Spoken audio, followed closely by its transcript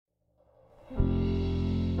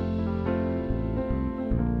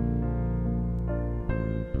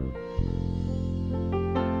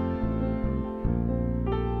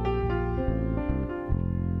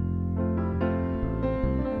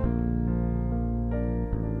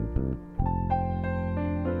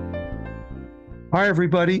Hi,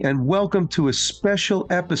 everybody, and welcome to a special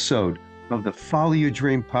episode of the Follow Your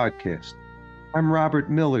Dream podcast. I'm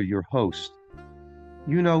Robert Miller, your host.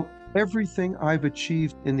 You know, everything I've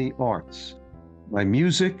achieved in the arts, my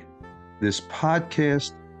music, this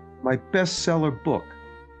podcast, my bestseller book,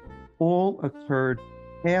 all occurred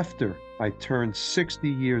after I turned 60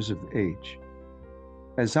 years of age.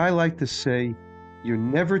 As I like to say, you're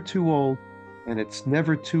never too old and it's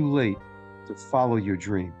never too late to follow your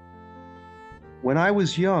dream. When I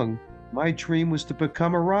was young, my dream was to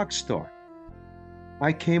become a rock star.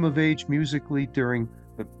 I came of age musically during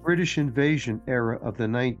the British invasion era of the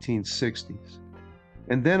 1960s.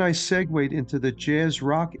 And then I segued into the jazz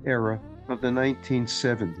rock era of the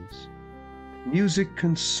 1970s. Music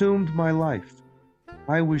consumed my life.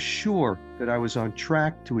 I was sure that I was on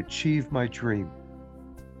track to achieve my dream.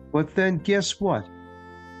 But then guess what?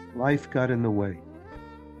 Life got in the way.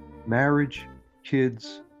 Marriage,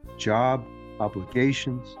 kids, job,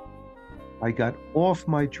 obligations. I got off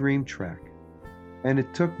my dream track, and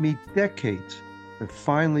it took me decades to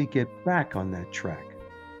finally get back on that track.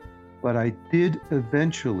 But I did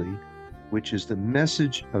eventually, which is the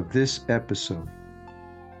message of this episode.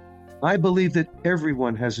 I believe that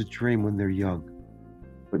everyone has a dream when they're young,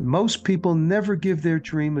 but most people never give their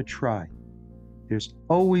dream a try. There's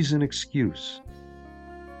always an excuse.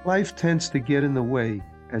 Life tends to get in the way,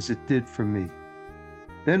 as it did for me.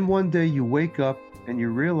 Then one day you wake up and you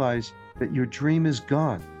realize that your dream is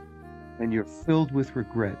gone and you're filled with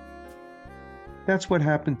regret. That's what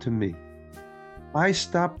happened to me. I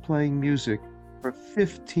stopped playing music for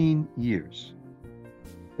 15 years.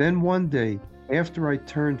 Then one day, after I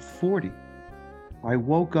turned 40, I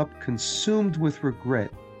woke up consumed with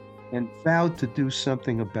regret and vowed to do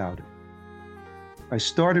something about it. I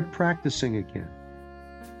started practicing again.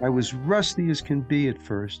 I was rusty as can be at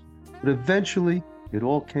first, but eventually it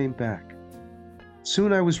all came back.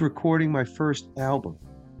 Soon I was recording my first album.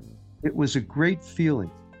 It was a great feeling,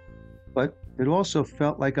 but it also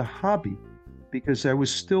felt like a hobby because I was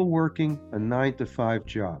still working a 9-to-5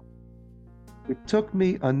 job. It took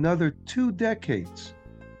me another 2 decades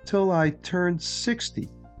till I turned 60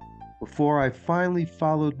 before I finally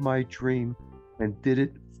followed my dream and did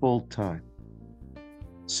it full time.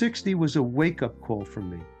 60 was a wake-up call for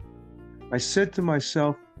me. I said to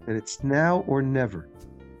myself that it's now or never.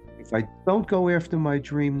 If I don't go after my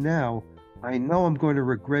dream now, I know I'm going to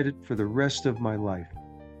regret it for the rest of my life.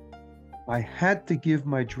 I had to give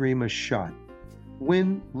my dream a shot,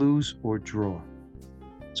 win, lose, or draw.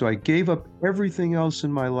 So I gave up everything else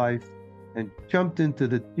in my life and jumped into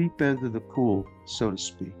the deep end of the pool, so to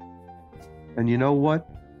speak. And you know what?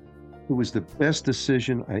 It was the best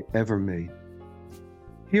decision I ever made.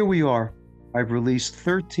 Here we are. I've released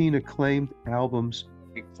 13 acclaimed albums,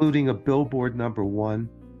 including a Billboard #1.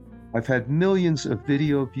 I've had millions of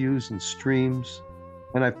video views and streams,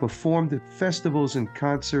 and I've performed at festivals and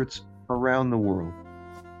concerts around the world.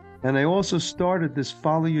 And I also started this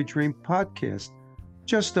Follow Your Dream podcast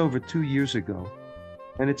just over 2 years ago,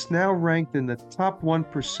 and it's now ranked in the top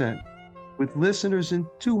 1% with listeners in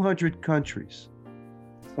 200 countries.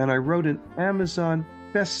 And I wrote an Amazon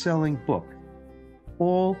best-selling book,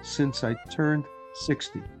 all since I turned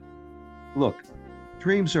 60. Look,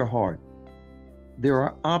 dreams are hard. There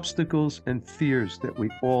are obstacles and fears that we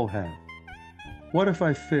all have. What if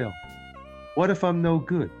I fail? What if I'm no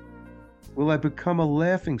good? Will I become a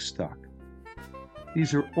laughingstock?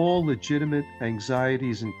 These are all legitimate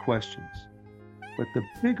anxieties and questions. But the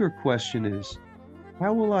bigger question is,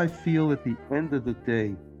 how will I feel at the end of the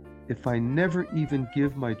day if I never even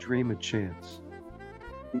give my dream a chance?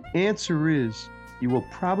 The answer is, you will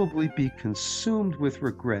probably be consumed with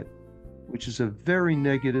regret, which is a very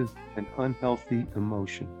negative and unhealthy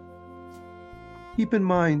emotion. Keep in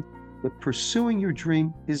mind that pursuing your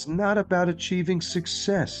dream is not about achieving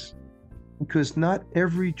success, because not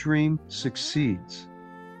every dream succeeds.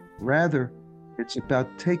 Rather, it's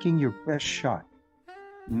about taking your best shot,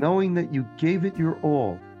 knowing that you gave it your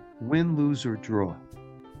all, win, lose, or draw.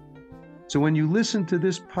 So when you listen to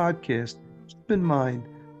this podcast, keep in mind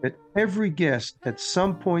that every guest at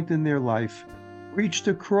some point in their life reached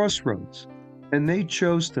a crossroads and they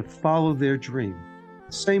chose to follow their dream.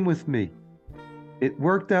 Same with me. It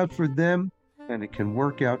worked out for them and it can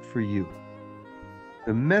work out for you.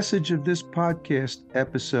 The message of this podcast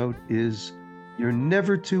episode is you're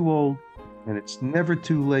never too old and it's never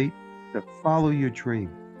too late to follow your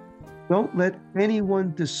dream. Don't let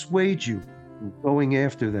anyone dissuade you from going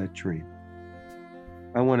after that dream.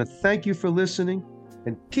 I want to thank you for listening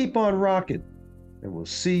and keep on rocking, and we'll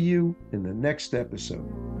see you in the next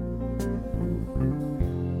episode.